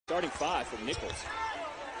Starting five for Nicholls.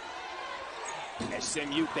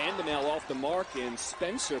 SMU Bandamel off the mark, and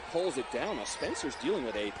Spencer pulls it down. Now Spencer's dealing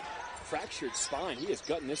with a fractured spine. He is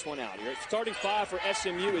gutting this one out here. Starting five for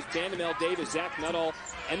SMU is Bandamel Davis, Zach Nuttall,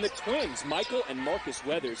 and the twins, Michael and Marcus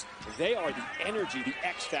Weathers. They are the energy, the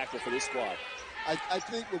X factor for this squad. I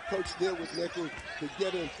think what Coach did with Nicholls to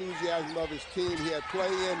get an enthusiasm of his team, he had play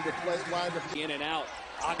in the play line. In and out.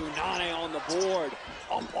 Agunane on the board.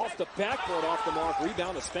 Up off the backboard, off the mark.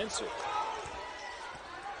 Rebound to Spencer.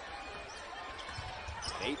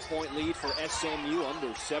 8-point lead for SMU.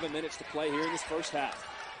 Under 7 minutes to play here in this first half.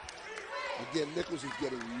 Again, Nicholls is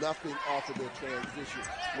getting nothing off of their transition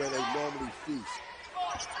where they normally feast.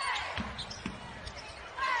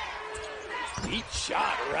 Deep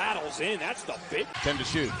shot rattles in. That's the big 10 to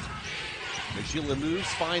shoot. Sheila moves,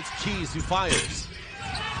 finds Keys, who fires.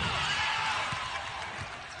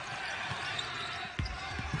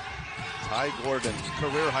 Ty Gordon,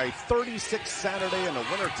 career high 36 Saturday in a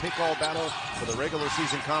winner-take-all battle for the regular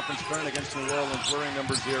season conference tournament against New Orleans, wearing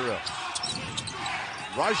number 0.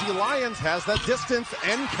 Ryghe Lyons has that distance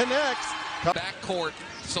and connects. Backcourt,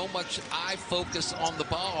 so much eye focus on the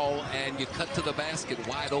ball, and you cut to the basket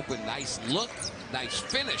wide open. Nice look, nice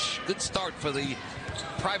finish. Good start for the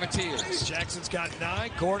Privateers. Jackson's got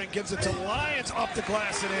 9. Gordon gives it to Lyons, off the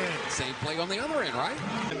glass and in. Same play on the other end, right?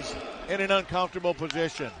 In an uncomfortable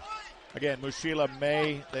position. Again, Mushila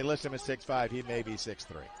they list him as 6'5", he may be 6'3".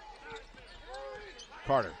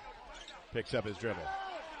 Carter picks up his dribble,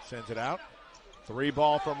 sends it out. 3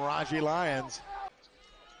 ball from Ryghe Lyons.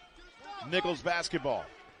 Nicholls basketball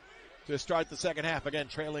to start the second half. Again,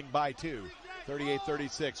 trailing by 2,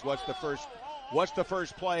 38-36. What's the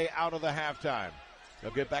first play out of the halftime?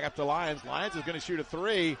 They'll get back up to Lyons. Lyons is going to shoot a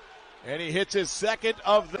 3, and he hits his second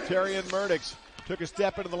of the. Terrian Murdix took a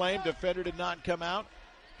step into the lane. Defender did not come out.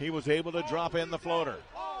 He was able to drop in the floater.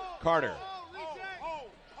 Carter.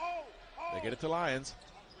 They get it to Lyons.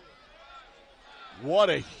 What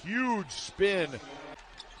a huge spin.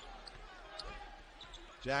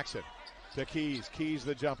 Jackson to Keys. Keys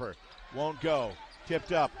the jumper. Won't go.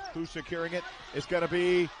 Tipped up. Who's securing it? It's going to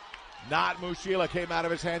be not Mushila. Came out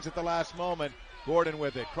of his hands at the last moment. Gordon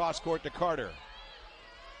with it. Cross court to Carter.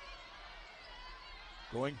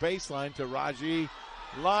 Going baseline to Ryghe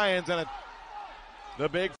Lyons, and the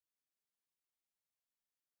big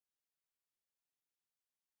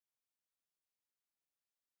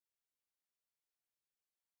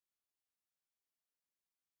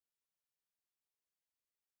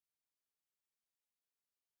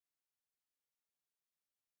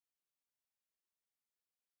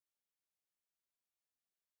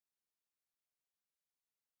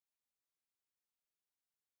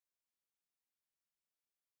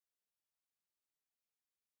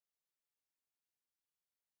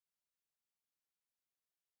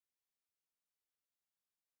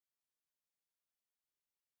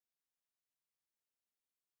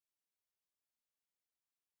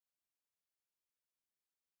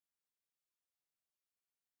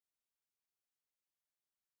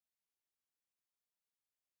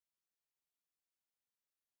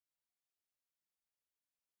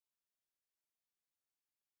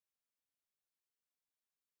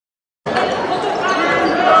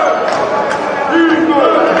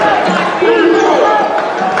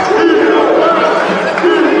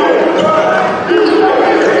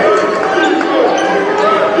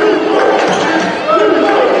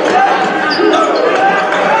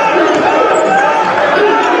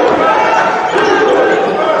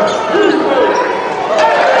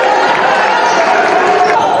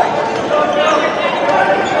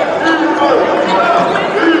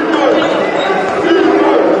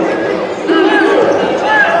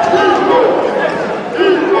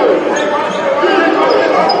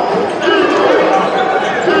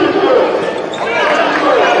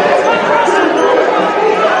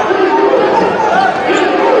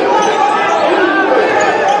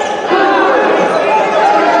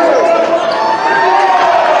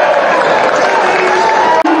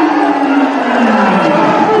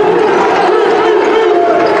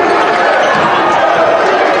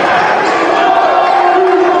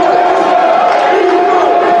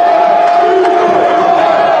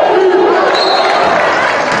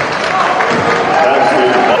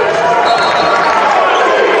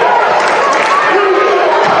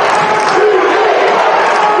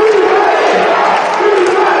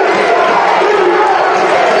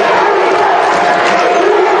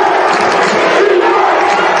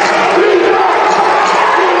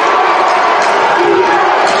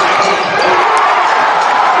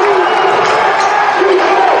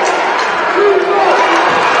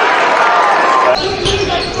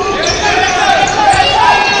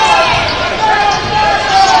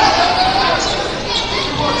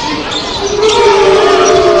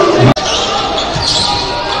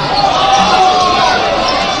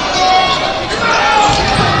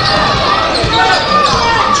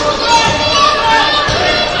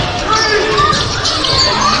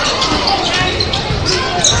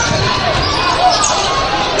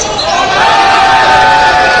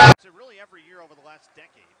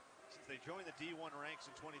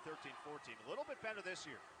this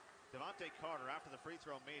year. Devontae Carter after the free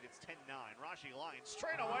throw made, it's 10-9. Ryghe Lyons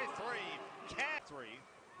straight away three. Cat three.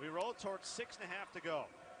 We roll towards 6.5 to go.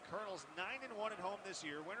 Colonels 9-1 at home this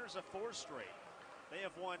year, winners of 4 straight. They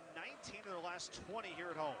have won 19 of their last 20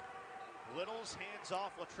 here at home. Littles hands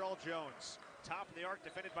off Latrell Jones. Top of the arc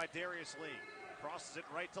defended by Darius Lee. Crosses it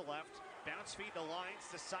right to left. Bounce feed to Lyons.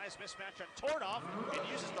 The size mismatch on Tordoff and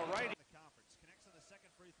uses the right. The conference connects on the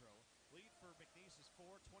second free throw. Lead for McNeese is 4,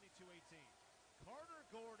 22-18. Carter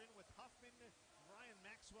Gordon with Huffman, Ryan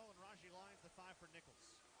Maxwell, and Ryghe Lyons, the 5 for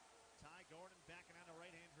Nicholls. Ty Gordon backing on a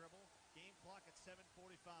right-hand dribble. Game clock at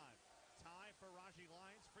 7:45. Ty for Ryghe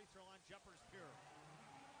Lyons. Free throw line jumper is pure.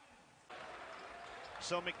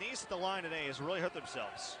 So McNeese at the line today has really hurt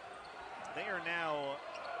themselves. They are now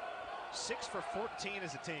 6 for 14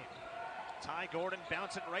 as a team. Ty Gordon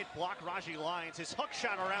bouncing right block. Ryghe Lyons, his hook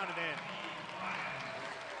shot around and in.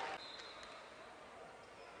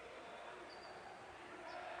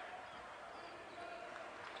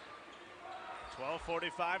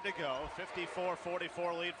 12:45 to go.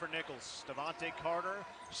 54-44 lead for Nicholls. Devontae Carter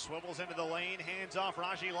swivels into the lane, hands off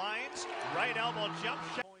Ryghe Lyons. Right elbow jump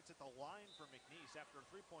shot. Points at the line for McNeese after a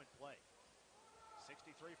 3-point play.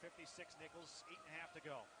 63-56 Nicholls, 8.5 to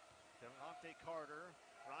go. Devontae Carter,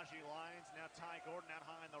 Ryghe Lyons, now Ty Gordon out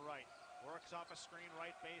high on the right. Works off a screen,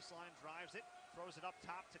 right baseline, drives it, throws it up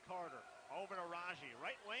top to Carter. Over to Ryghe,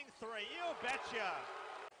 right wing three, you betcha!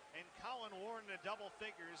 And Colin Warren in double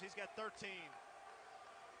figures, he's got 13.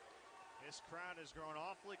 This crowd has grown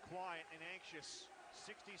awfully quiet and anxious.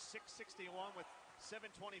 66-61 with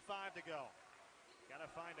 7:25 to go. Got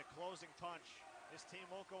to find a closing punch. This team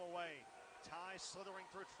won't go away. Ty slithering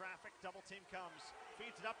through traffic, double team comes,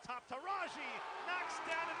 feeds it up top to Ryghe, knocks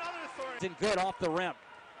down another three. And good off the rim.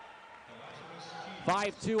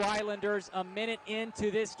 5-2 Islanders a minute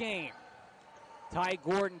into this game. Ty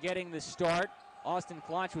Gordon getting the start. Austin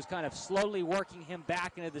Klonch was kind of slowly working him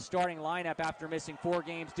back into the starting lineup after missing 4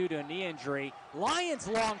 games due to a knee injury. Lyons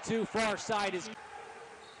long two far side is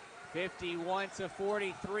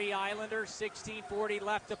 51-43 Islanders, 16:40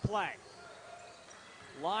 left to play.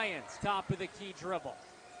 Lyons top of the key dribble.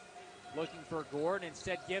 Looking for Gordon,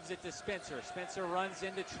 instead gives it to Spencer. Spencer runs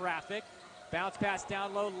into traffic. Bounce pass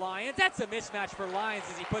down low, Lyons. That's a mismatch for Lyons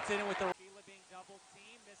as he puts it in with the Sheila being double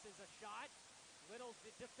team, misses a shot. Little's the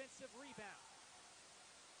defensive rebound.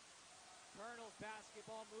 Colonels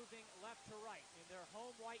basketball moving left to right in their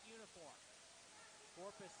home white uniform.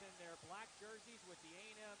 Corpus in their black jerseys with the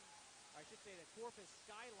A&M, I should say the Corpus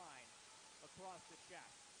skyline across the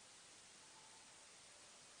chest.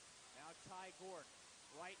 Now Ty Gordon,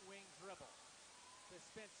 right wing dribble to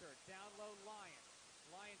Spencer, down low Lyons.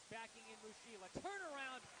 Lyons backing in Mushila.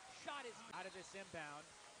 Turnaround shot is out of this inbound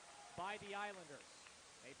by the Islanders.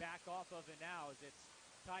 They back off of it now as it's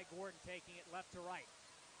Ty Gordon taking it left to right.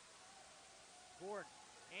 Gordon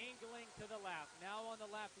angling to the left, now on the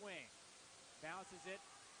left wing. Bounces it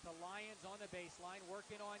to Lyons on the baseline,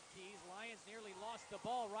 working on Keys. Lyons nearly lost the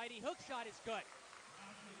ball. Righty hook shot is good.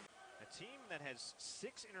 A team that has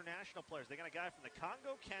 6 international players. They got a guy from the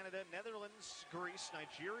Congo, Canada, Netherlands, Greece,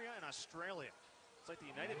 Nigeria, and Australia. It's like the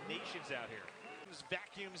United Nations out here.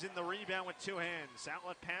 Vacuums in the rebound with 2 hands.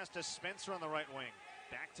 Outlet pass to Spencer on the right wing.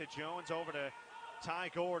 Back to Jones, over to Ty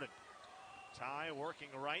Gordon. Ty working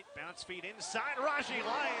right, bounce feed inside. Ryghe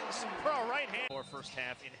Lyons for a right hand. For first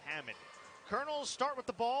half in Hammond. Colonels start with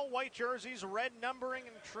the ball, white jerseys, red numbering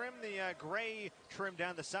and trim, the gray trim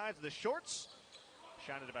down the sides of the shorts.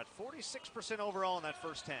 Shot at about 46% overall in that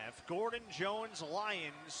first half. Gordon, Jones,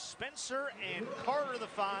 Lyons, Spencer, and Carter the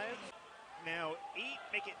 5. Now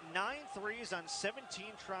make it 9 threes on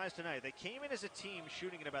 17 tries tonight. They came in as a team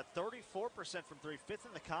shooting at about 34% from 3, 5th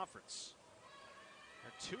in the conference.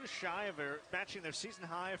 They're 2 shy of matching their season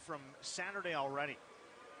high from Saturday already.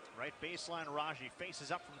 Right baseline, Ryghe faces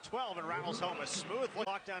up from 12 and rattles home a smooth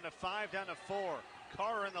lock down to 5, down to 4.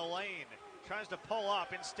 Carter in the lane, tries to pull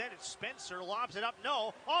up. Instead, it's Spencer, lobs it up.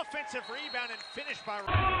 No, offensive rebound and finished by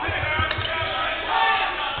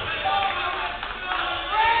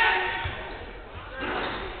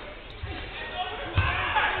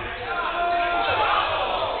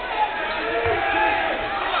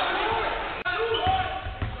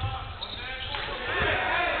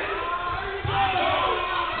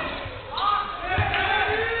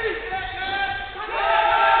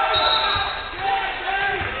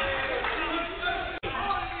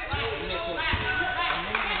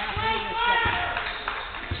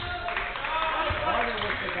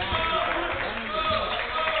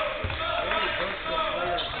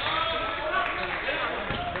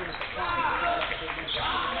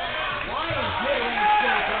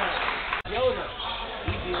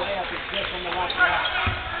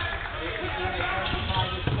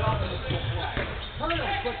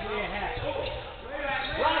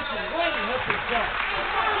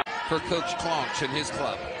for Coach Klonch and his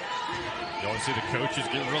club. You always see the coaches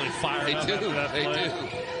getting really fired up after that play. They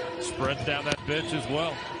do. Spread down that bench as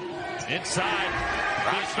well. Inside,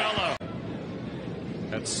 big fellow.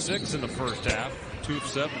 That's 6 in the first half, 2 of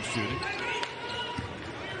 7 shooting.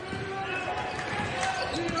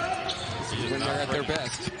 When they're at their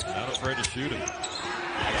best. Not afraid to shoot him.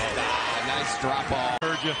 A nice drop ball.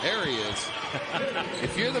 There he is.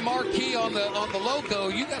 If you're the marquee on the logo,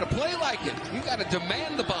 you got to play like it. You got to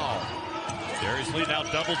demand the ball. Darius Lee now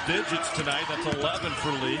double digits tonight. That's 11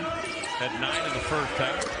 for Lee. Had 9 in the first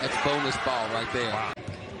half. That's bonus ball right there. Wow.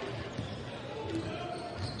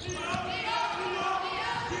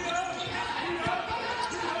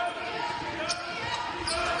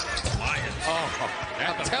 Lyons.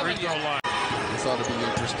 At the free throw line. This ought to be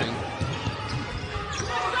interesting.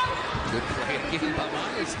 Good play again by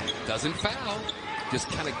Lyons. Doesn't foul. Just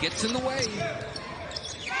kind of gets in the way.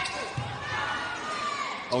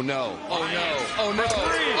 Oh no. Oh no. Oh no.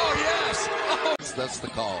 Oh yes. Oh. That's the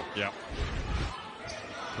call. Yeah.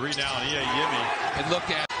 3 down. Yimmy. And look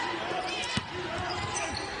at.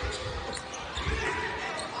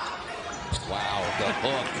 Wow. The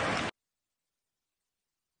hook.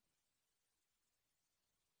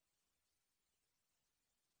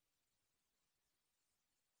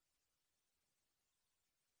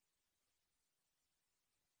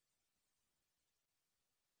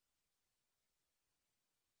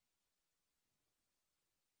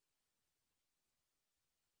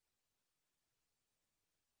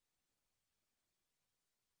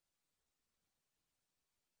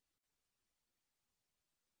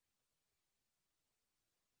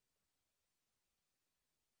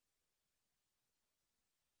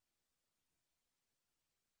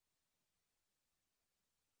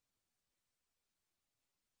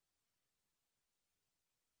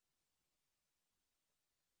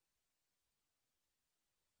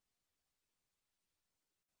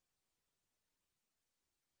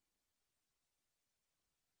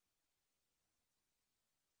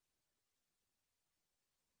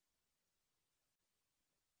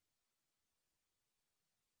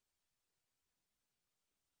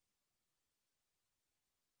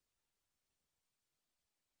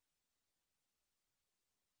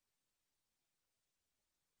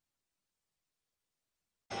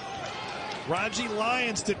 Ryghe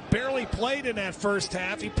Lyons that barely played in that first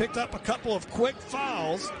half. He picked up a couple of quick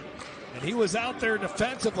fouls, and he was out there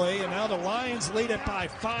defensively, and now the Lions lead it by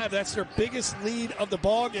 5. That's their biggest lead of the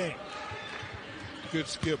ball game. Good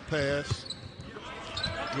skip pass.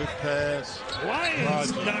 Good pass.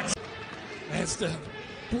 Lyons knocks as the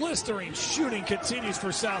blistering shooting continues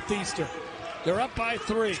for Southeastern. They're up by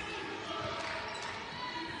 3.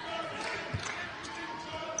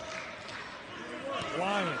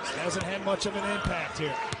 Lyons hasn't had much of an impact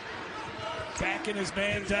here. Backing his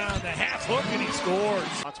man down, the half hook, and he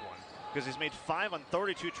scores. That's one, because he's made 5 on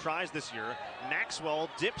 32 tries this year. Maxwell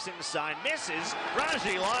dips inside, misses.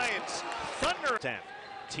 Ryghe Lyons, thunder.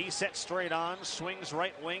 T set straight on, swings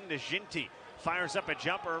right wing to Ginty. Fires up a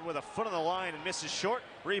jumper with a foot on the line and misses short.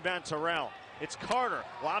 Rebound Terrell. It's Carter,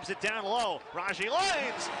 lobs it down low. Ryghe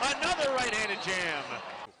Lyons, another right-handed jam.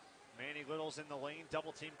 Manny Little's in the lane,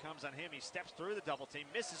 double team comes on him. He steps through the double team,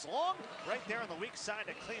 misses long, right there on the weak side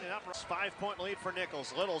to clean it up. 5-point lead for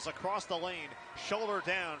Nicholls. Little's across the lane, shoulder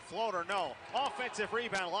down, floater no. Offensive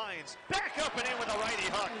rebound, Lions back up and in with a righty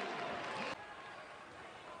hook.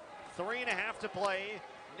 3.5 to play.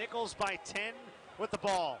 Nicholls by 10 with the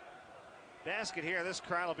ball. Basket here, this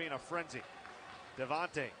crowd will be in a frenzy.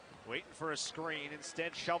 Devontae waiting for a screen,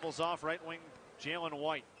 instead shovels off right wing Jalen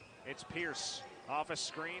White. It's Pierce. Off a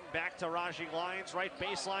screen, back to Ryghe Lyons, right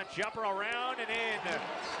baseline, jumper around and in.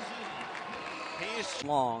 He's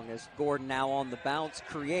long as Gordon now on the bounce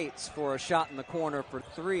creates for a shot in the corner for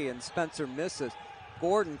 3, and Spencer misses.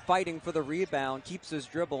 Gordon fighting for the rebound, keeps his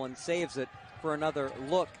dribble and saves it for another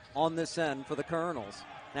look on this end for the Colonels.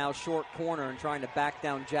 Now short corner and trying to back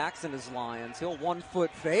down Jackson as Lyons. He'll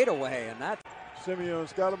 1-foot fade away, and that.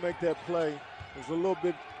 Simeon's got to make that play. There's a little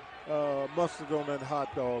bit mustard on that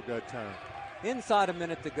hot dog that time. Inside a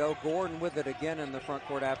minute to go. Gordon with it again in the front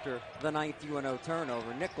court after the 9th UNO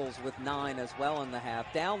turnover. Nicholls with 9 as well in the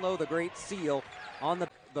half. Down low, the great seal on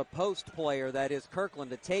the post player, that is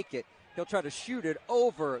Kirkland, to take it. He'll try to shoot it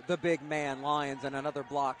over the big man, Lyons, and another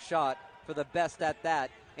block shot for the best at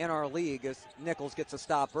that in our league as Nicholls gets a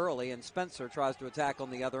stop early and Spencer tries to attack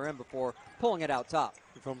on the other end before pulling it out top.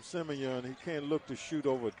 From Simeon, he can't look to shoot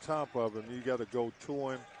over top of him. You got to go to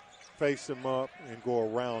him, face him up, and go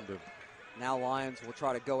around him. Now Lyons will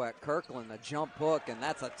try to go at Kirkland, a jump hook, and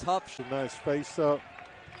that's a tough shot. Nice face up.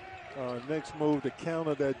 Next move to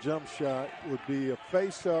counter that jump shot would be a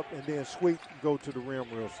face-up and then sweep and go to the rim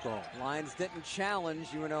real strong. Lions didn't challenge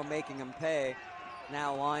UNO, making them pay.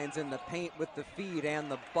 Now Lions in the paint with the feed and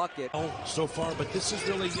the bucket. So far, but this is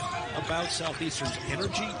really about Southeastern's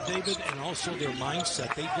energy, David, and also their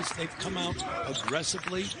mindset. They've come out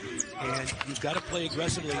aggressively, and you've got to play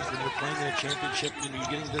aggressively when you're playing in a championship and you're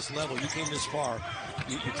getting this level. You came this far.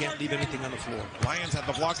 You can't leave anything on the floor. Lions have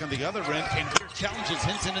the block on the other end, and here challenges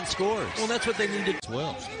Hinton and scores. Well, that's what they needed as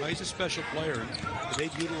well. He's a special player, and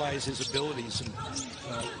they've utilized his abilities, and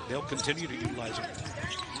they'll continue to utilize him.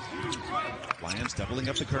 Lions doubling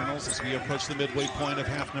up the Colonels as we approach the midway point of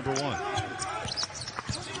half number one.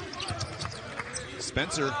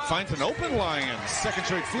 Spencer finds an open Lions. Second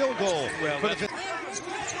straight field goal. Well,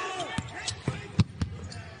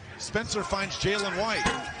 Spencer finds Jalen White.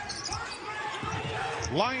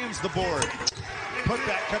 Lions the board.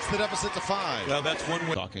 Putback cuts the deficit to 5. Well, that's one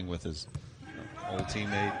way. Talking with his old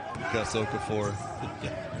teammate Gus Okafor.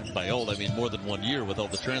 By old, I mean more than 1 year with all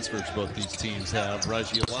the transfers both these teams have.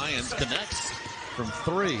 Ryghe Lyons connects from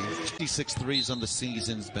 3. 56 threes on the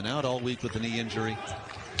season. He's been out all week with a knee injury.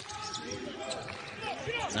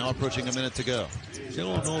 Now approaching a minute to go. I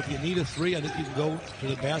don't know if you need a 3. I think you can go to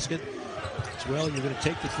the basket as well. You're going to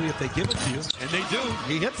take the 3 if they give it to you. And they do.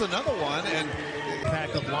 He hits another one, and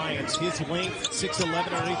pack of Lions. His length,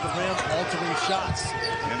 6'11" underneath the rim, altering shots.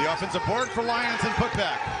 And the offensive board for Lions and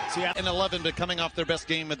putback. In 11, but coming off their best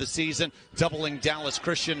game of the season, doubling Dallas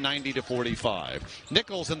Christian 90-45.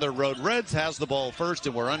 Nicholls and their Road Reds has the ball first,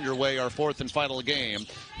 and we're underway our 4th and final game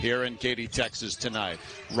here in Katy, Texas tonight.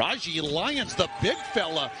 Ryghe Lyons, the big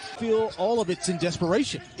fella. Feel all of it's in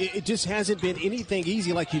desperation. It just hasn't been anything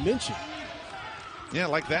easy like you mentioned. Yeah,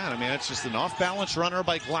 like that. I mean, it's just an off-balance runner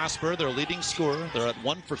by Glasper, their leading scorer. They're at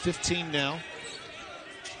 1 for 15 now.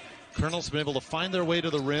 Colonel's been able to find their way to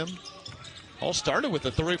the rim. All started with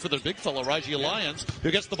a 3 for their big fella, Ryghe Lyons,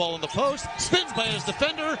 who gets the ball in the post, spins by his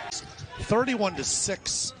defender.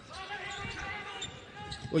 31-6.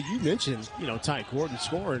 Well, you mentioned, Ty Gordon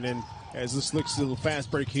scoring, and as this looks a little fast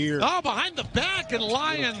break here. Oh, behind the back, and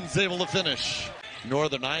Lyons able to finish.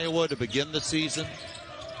 Northern Iowa to begin the season.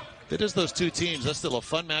 It is those two teams. That's still a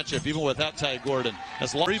fun matchup, even without Ty Gordon.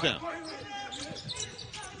 As long rebound.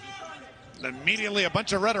 Immediately a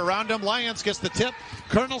bunch of red around him. Lyons gets the tip.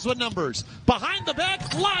 Colonels with numbers. Behind the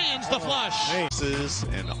back, Lyons the flush.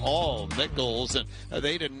 And all Nicholls, and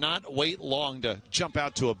they did not wait long to jump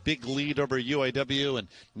out to a big lead over UAW, and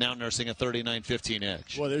now nursing a 39-15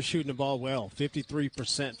 edge. Well, they're shooting the ball well.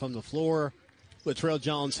 53% from the floor. Latrell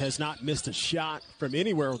Jones has not missed a shot from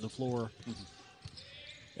anywhere on the floor.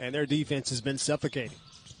 And their defense has been suffocating.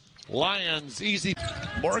 Lions, easy.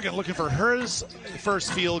 Morgan looking for hers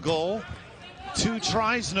first field goal. 2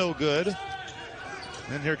 tries, no good.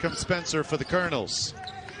 And here comes Spencer for the Colonels.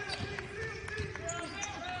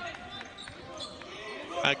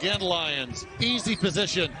 Again, Lions. Easy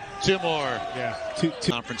position. 2 more. Yeah. Two.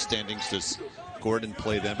 Conference standings, does Gordon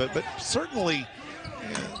play them? But certainly,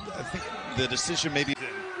 I think the decision maybe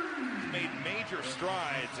made major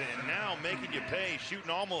strides and now making you pay, shooting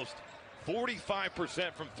almost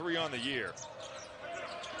 45% from 3 on the year.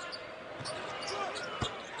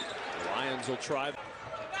 Lions will try.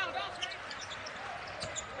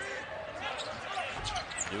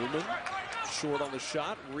 Newman short on the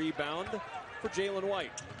shot. Rebound for Jalen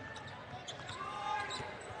White.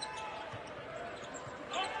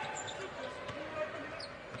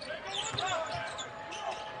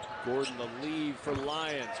 Gordon the lead for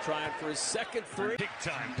Lions, trying for his second 3. Big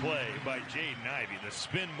time play by Jaden Ivey. The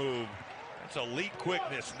spin move, that's elite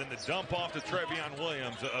quickness, and then the dump off to Trevion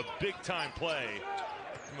Williams. A big time play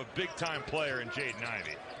from a big time player in Jaden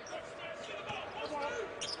Ivey.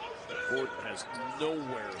 Gordon has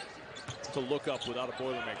nowhere to look up without a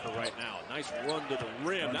Boilermaker right now. Nice run to the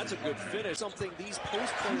rim. That's a good finish. Something these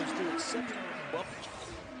post players do exceptionally well.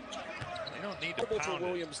 They don't need to for pound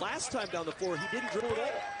Williams. Last time down the floor, he didn't dribble at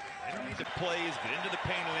all. They don't need to plays, get into the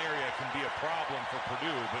painted area can be a problem for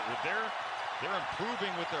Purdue, but with they're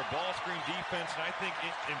improving with their ball screen defense, and I think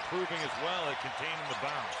improving as well at containing the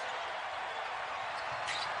bounce.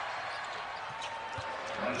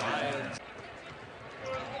 Lions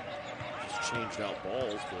just changed out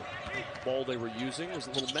balls. The ball they were using was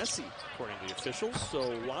a little messy, according to the officials. So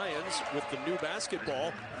Lions, with the new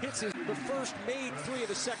basketball, hits the first made 3 of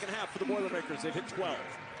the second half for the Boilermakers. They've hit 12.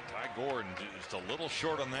 Ty Gordon just a little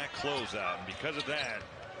short on that closeout, and because of that,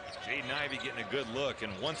 Jaden Ivey getting a good look,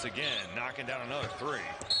 and once again knocking down another 3.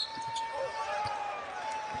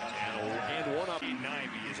 And and one up.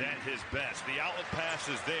 Ivy is at his best. The outlet pass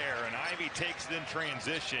is there, and Ivy takes it in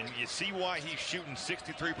transition. You see why he's shooting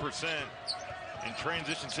 63% in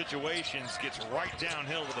transition situations, gets right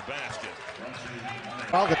downhill to the basket.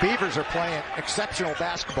 Well, the Beavers are playing exceptional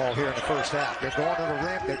basketball here in the first half. They're going to the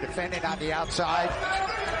rim. They're defending on the outside.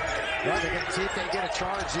 Well, they're going to see if they get a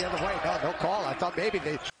charge the other way. No call. I thought maybe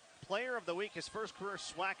they... Player of the week, his first career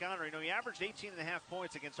SWAC honor. You know, he averaged 18.5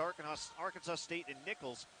 points against Arkansas State and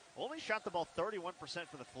Nicholls. Only shot the ball 31%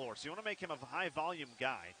 from the floor. So you want to make him a high-volume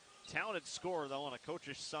guy. Talented scorer, though, and a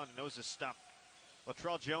coach's son, knows his stuff.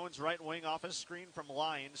 Latrell Jones, right wing, off his screen from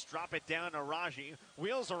Lyons. Drop it down to Ryghe.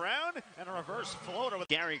 Wheels around, and a reverse floater with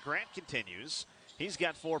Gary Grant continues. He's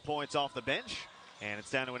got 4 points off the bench, and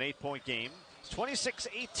it's down to an 8-point game. It's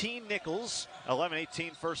 26-18 Nicholls,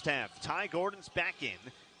 11-18 first half. Ty Gordon's back in.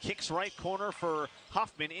 Kicks right corner for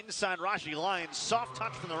Huffman. Inside Ryghe Lyons. Soft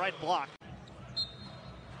touch from the right block.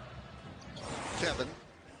 Kevin.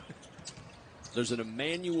 There's an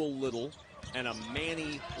Emmanuel Little and a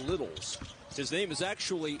Manny Littles. His name is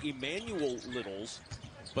actually Emmanuel Littles,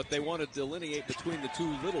 but they want to delineate between the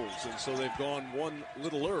two Littles, and so they've gone one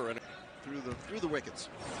littler. And through the wickets.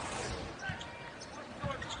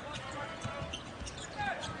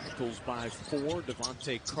 Nicholls by 4.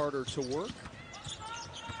 Devontae Carter to work.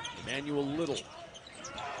 Emmanuel Little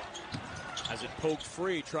has it poked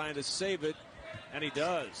free, trying to save it, and he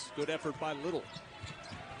does. Good effort by Little.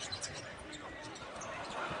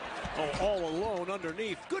 Oh, all alone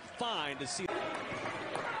underneath. Good find to see.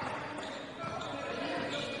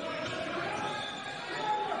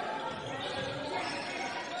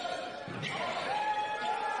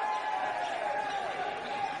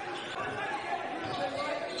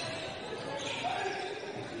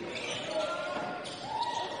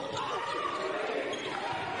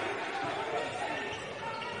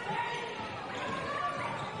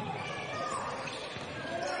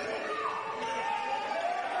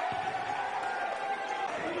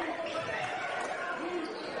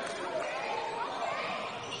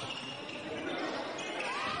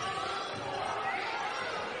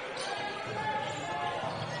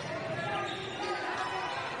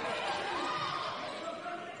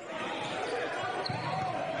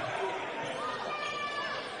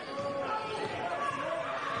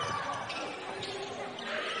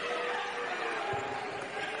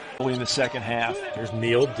 In the second half. Here's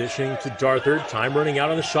Neal dishing to Darthard. Time running out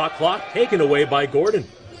on the shot clock. Taken away by Gordon.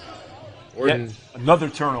 Gordon. Yet another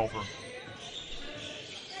turnover.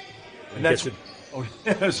 And that's,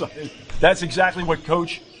 that's exactly what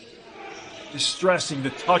Coach is stressing.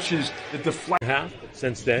 The touches, the deflection.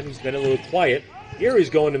 Since then, he's been a little quiet. Here he's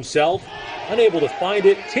going himself. Unable to find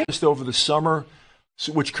it. Just over the summer,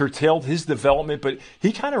 which curtailed his development. But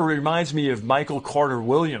he kind of reminds me of Michael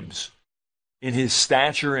Carter-Williams in his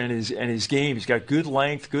stature and his game. He's got good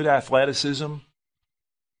length, good athleticism.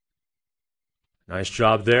 Nice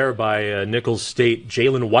job there by Nicholls State.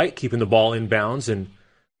 Jalen White keeping the ball inbounds and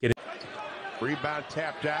getting. Rebound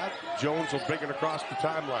tapped out. Jones will bring it across the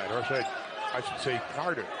timeline. Or I should say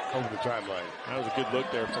Carter over the timeline. That was a good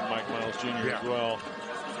look there from Mike Miles Jr. as well.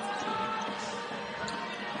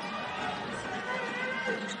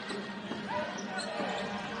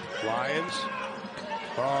 Lyons.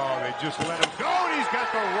 Oh, they just let him go, and he's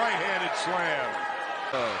got the right-handed slam.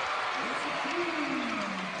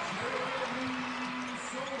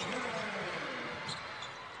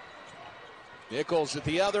 Nicholls at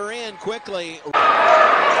the other end quickly.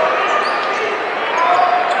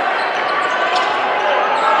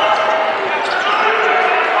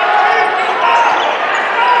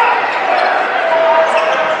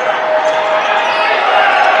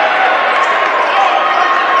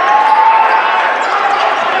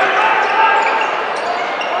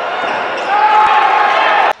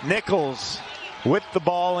 Nicholls with the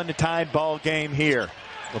ball in the tied ball game here.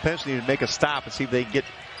 Well, Penn State need to make a stop and see if they can get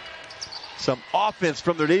some offense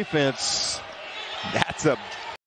from their defense. That's a